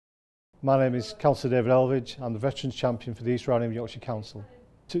My name is Councillor David Elvidge. I'm the Veterans Champion for the East Riding of Yorkshire Council.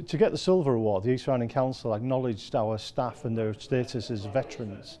 To get the Silver Award, the East Riding Council acknowledged our staff and their status as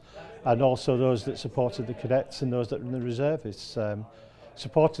veterans, and also those that supported the cadets and those that were in the reservists,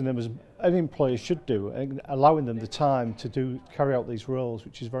 supporting them as any employer should do, and allowing them the time to carry out these roles,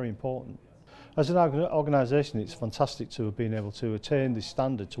 which is very important. As an organisation, it's fantastic to have been able to attain this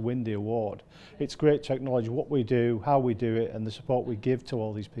standard, to win the award. It's great to acknowledge what we do, how we do it, and the support we give to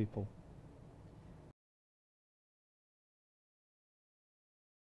all these people.